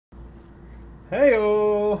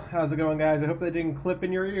Heyo! How's it going, guys? I hope that didn't clip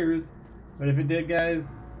in your ears. But if it did, guys,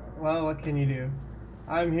 well, what can you do?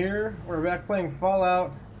 I'm here. We're back playing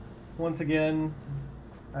Fallout once again.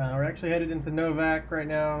 We're actually headed into Novak right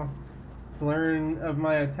now to learn of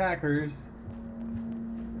my attackers.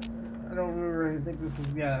 I don't remember. I think this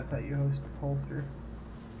is, yeah, that's how you holster.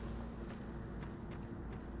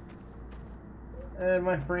 And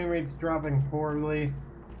my frame rate's dropping poorly.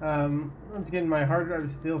 Once again, my hard drive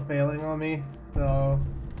is still failing on me, so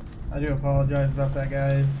I do apologize about that,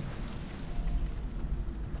 guys.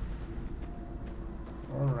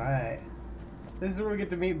 Alright. This is where we get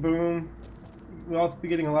to meet Boom. We'll also be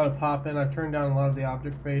getting a lot of pop-in. I've turned down a lot of the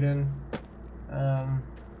object fade-in. I'm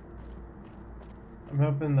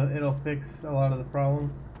hoping that it'll fix a lot of the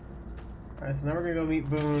problems. Alright, so now we're gonna go meet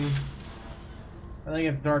Boone. I think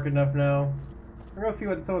it's dark enough now. We're gonna see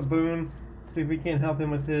what's up with Boone. See if we can't help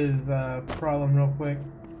him with his problem real quick.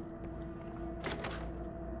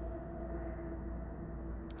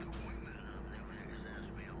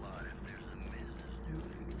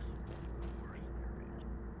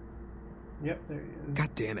 Yep, there he is. God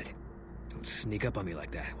damn it. Don't sneak up on me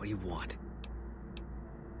like that. What do you want?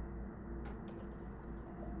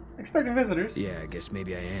 Expecting visitors. Yeah, I guess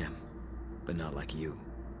maybe I am. But not like you.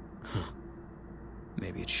 Huh.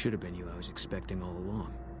 Maybe it should have been you I was expecting all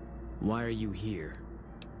along. Why are you here?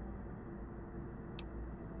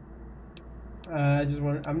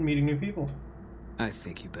 I'm meeting new people. I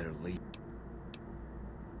think you better leave.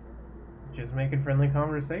 Just making friendly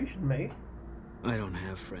conversation, mate. I don't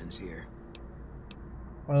have friends here.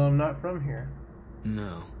 Well, I'm not from here.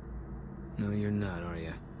 No. No, you're not, are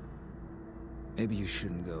you? Maybe you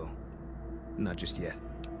shouldn't go. Not just yet.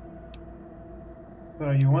 So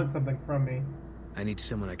you want something from me? I need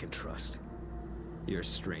someone I can trust. You're a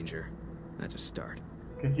stranger. That's a start.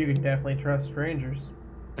 Because you can definitely trust strangers.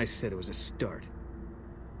 I said it was a start.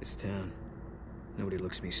 This town, nobody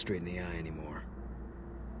looks me straight in the eye anymore.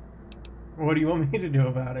 What do you want me to do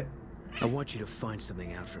about it? I want you to find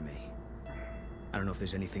something out for me. I don't know if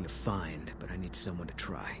there's anything to find, but I need someone to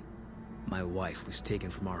try. My wife was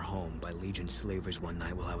taken from our home by Legion slavers one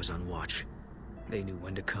night while I was on watch. They knew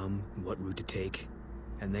when to come and what route to take,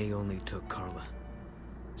 and they only took Carla.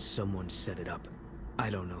 Someone set it up. I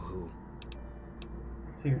don't know who.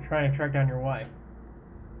 So you're trying to track down your wife?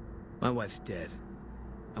 My wife's dead.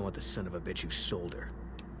 I want the son of a bitch who sold her.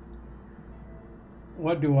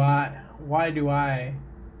 What do I do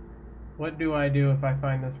if I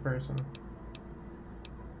find this person?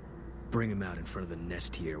 Bring him out in front of the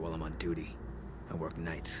nest here while I'm on duty. I work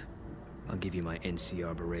nights. I'll give you my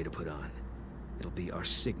NCR beret to put on. It'll be our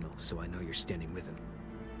signal, so I know you're standing with him.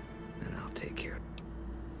 And I'll take care of it.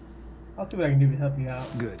 I'll see what I can do to help you out.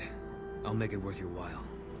 Good. I'll make it worth your while.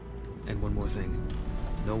 And one more thing.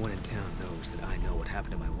 No one in town knows that I know what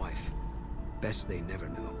happened to my wife. Best they never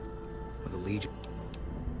know. Or the Legion.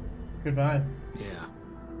 Goodbye. Yeah.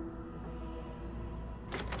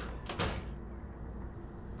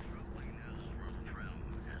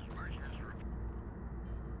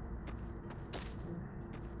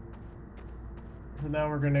 So now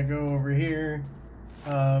we're gonna go over here.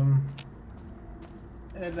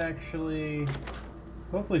 And actually,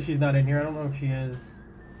 hopefully she's not in here. I don't know if she is.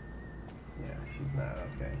 Yeah, she's not.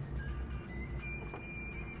 Okay.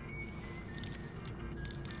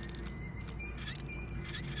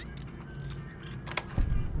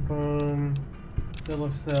 Boom. Bill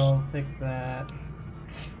of sale. Take that.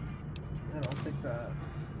 And I'll take that.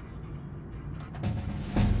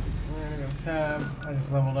 We're gonna go tab. I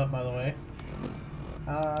just leveled up, by the way.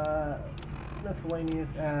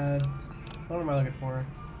 Miscellaneous add. What am I looking for?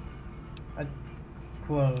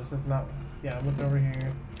 Close. That's not. Yeah, I'm looking over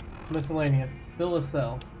here. Miscellaneous. Bill of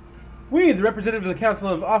sale. We, the representative of the Council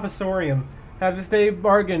of Officerium, have this day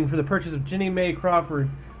bargained for the purchase of Ginny Mae Crawford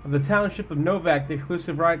of the Township of Novak, the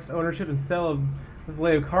exclusive rights, ownership, and sale of the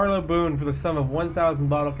slave Carla Boone for the sum of 1,000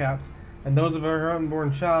 bottle caps, and those of her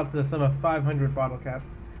unborn child for the sum of 500 bottle caps.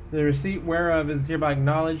 The receipt whereof is hereby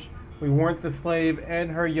acknowledged. We warrant the slave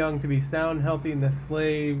and her young to be sound, healthy, and the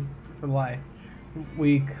slaves for life.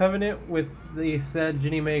 We covenant with the said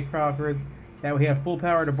Ginny Mae Crawford that we have full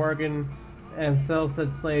power to bargain and sell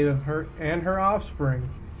said slave of her and her offspring.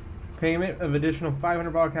 Payment of additional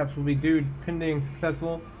 500 bottle caps will be due pending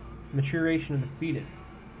successful maturation of the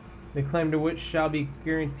fetus. The claim to which shall be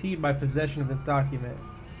guaranteed by possession of this document.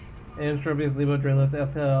 Amstrobius Libo Drillus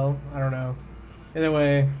LTL. I don't know. Either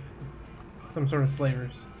way, some sort of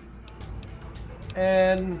slavers.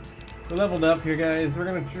 And we leveled up here, guys. We're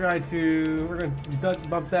gonna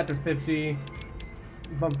bump that to 50,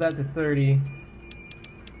 bump that to 30,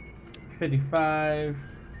 55,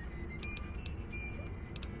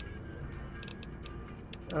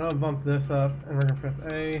 I'll bump this up, and we're gonna press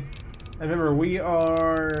A. And remember, we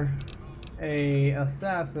are a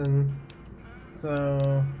assassin,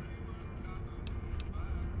 so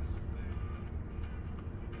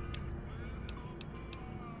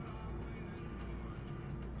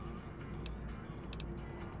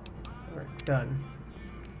we're done.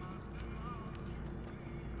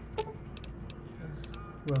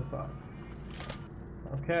 Glove box.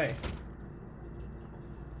 Okay.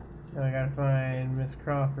 Now I gotta find Miss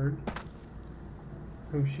Crawford.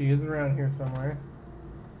 Who she is around here somewhere.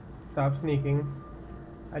 Stop sneaking.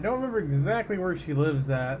 I don't remember exactly where she lives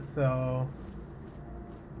at, so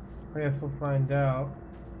I guess we'll find out.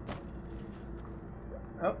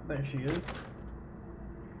 Oh, there she is.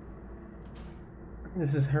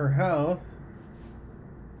 This is her house.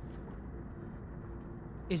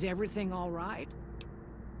 Is everything all right?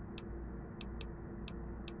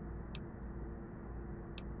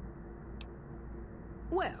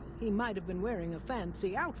 Well, he might have been wearing a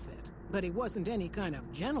fancy outfit, but he wasn't any kind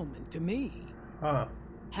of gentleman to me. Huh.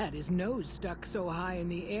 Had his nose stuck so high in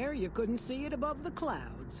the air you couldn't see it above the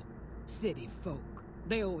clouds. City folk.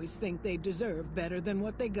 They always think they deserve better than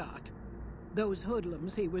what they got. Those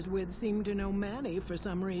hoodlums he was with seem to know Manny for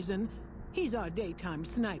some reason. He's our daytime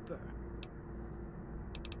sniper.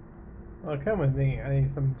 Well, come with me. I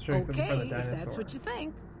need some strength for the Okay, dinosaur. if that's what you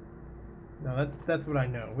think. No, that's what I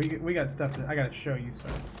know. We got stuff that I gotta show you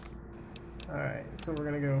some. Alright, so we're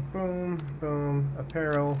gonna go boom, boom,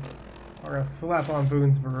 apparel. We're gonna slap on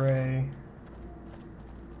Boone's beret.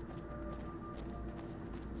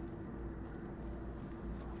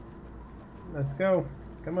 Let's go.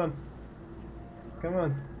 Come on. Come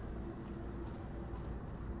on.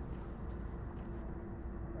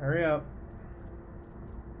 Hurry up.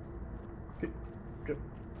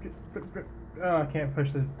 Oh, I can't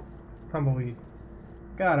push the tumbleweed.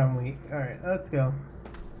 God, I'm weak. Alright, let's go.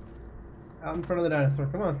 Out in front of the dinosaur.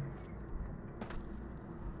 Come on.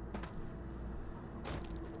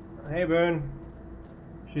 Hey, Boone.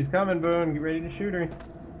 She's coming, Boone. Get ready to shoot her.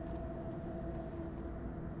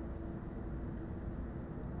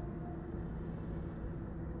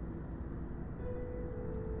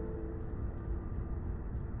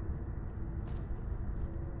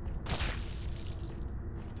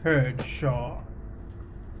 Headshot.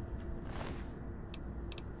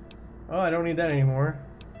 Oh, I don't need that anymore.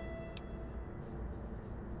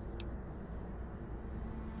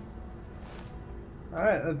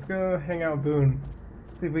 Alright, let's go hang out with Boone.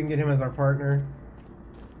 See if we can get him as our partner.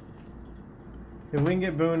 If we can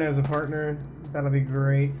get Boone as a partner, that'll be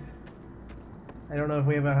great. I don't know if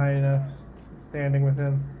we have a high enough standing with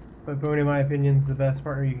him, but Boone, in my opinion, is the best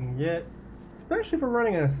partner you can get. Especially for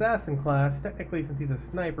running an assassin class. Technically, since he's a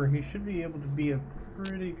sniper, he should be able to be a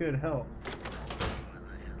pretty good help.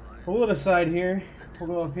 We'll go to the side here. We'll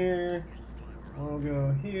go up here. We'll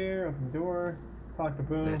go here, open the door, talk to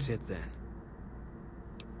Boone. That's it then.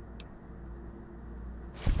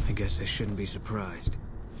 I guess I shouldn't be surprised.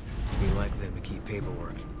 It'd be like them to keep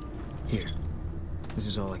paperwork. Here. This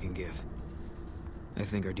is all I can give. I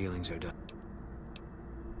think our dealings are done.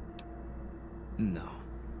 No.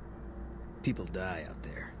 People die out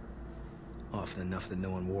there. Often enough that no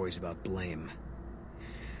one worries about blame.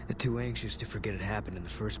 They're too anxious to forget it happened in the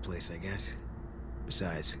first place, I guess.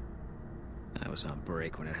 Besides, I was on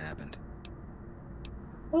break when it happened.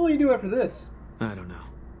 What will you do after this? I don't know.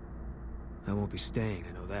 I won't be staying,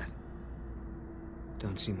 I know that.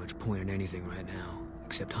 Don't see much point in anything right now,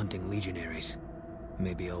 except hunting legionaries.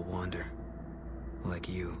 Maybe I'll wander. Like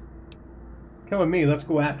you. Come with me, let's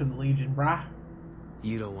go after the Legion, brah.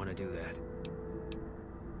 You don't want to do that.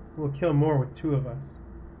 We'll kill more with two of us.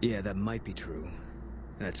 Yeah, that might be true.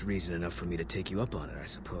 That's reason enough for me to take you up on it, I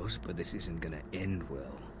suppose, but this isn't gonna end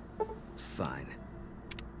well. Fine.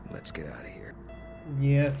 Let's get out of here.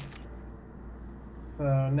 Yes.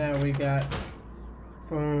 So now we got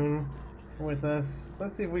Boone with us.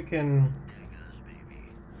 Let's see if we can...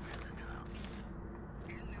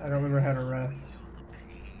 I don't remember how to rest.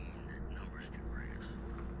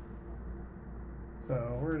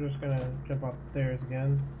 So we're just gonna jump off the stairs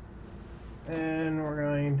again. And we're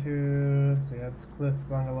going to... let's see, that's Cliff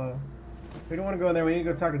Bungalow. We don't want to go in there. We need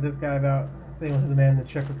to go talk to this guy about seeing who the man in the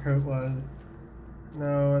checker coat was.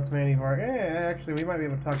 No, it's Manny Vargas. Yeah, actually, we might be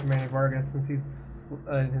able to talk to Manny Vargas since he's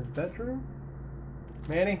in his bedroom.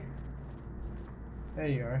 Manny? There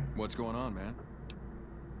you are. What's going on, man?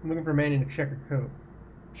 I'm looking for Manny in a checker coat.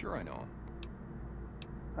 Sure I know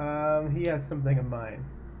him. He has something in mind.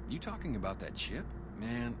 You talking about that chip?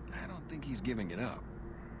 Man, I don't think he's giving it up.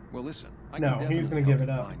 Well, listen, I No, can definitely he's gonna help give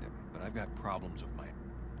it you up. find him, but I've got problems of my own.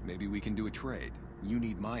 Maybe we can do a trade. You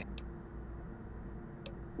need my...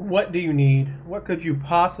 What do you need? What could you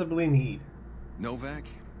possibly need? Novak,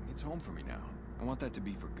 it's home for me now. I want that to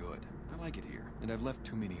be for good. I like it here, and I've left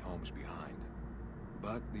too many homes behind.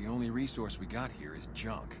 But the only resource we got here is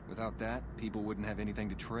junk. Without that, people wouldn't have anything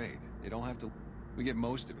to trade. They'd all have to... We get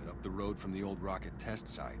most of it up the road from the old rocket test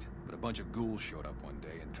site. But a bunch of ghouls showed up one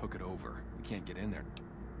day and took it over. We can't get in there.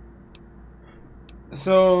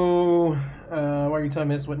 So, why are you telling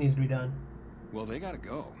me this? What needs to be done? Well, they gotta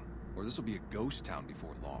go. Or this will be a ghost town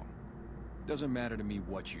before long. Doesn't matter to me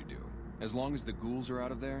what you do. As long as the ghouls are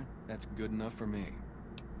out of there, that's good enough for me.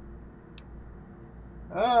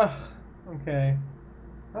 Okay.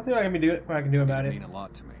 I'll see what I can do about it. Mean a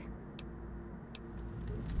lot to me.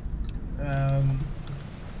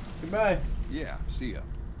 Goodbye. Yeah, see ya.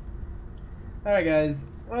 Alright guys,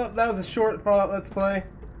 well that was a short Fallout Let's Play.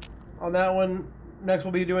 On that one, next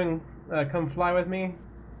we'll be doing Come Fly With Me.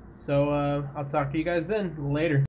 So I'll talk to you guys then. Later.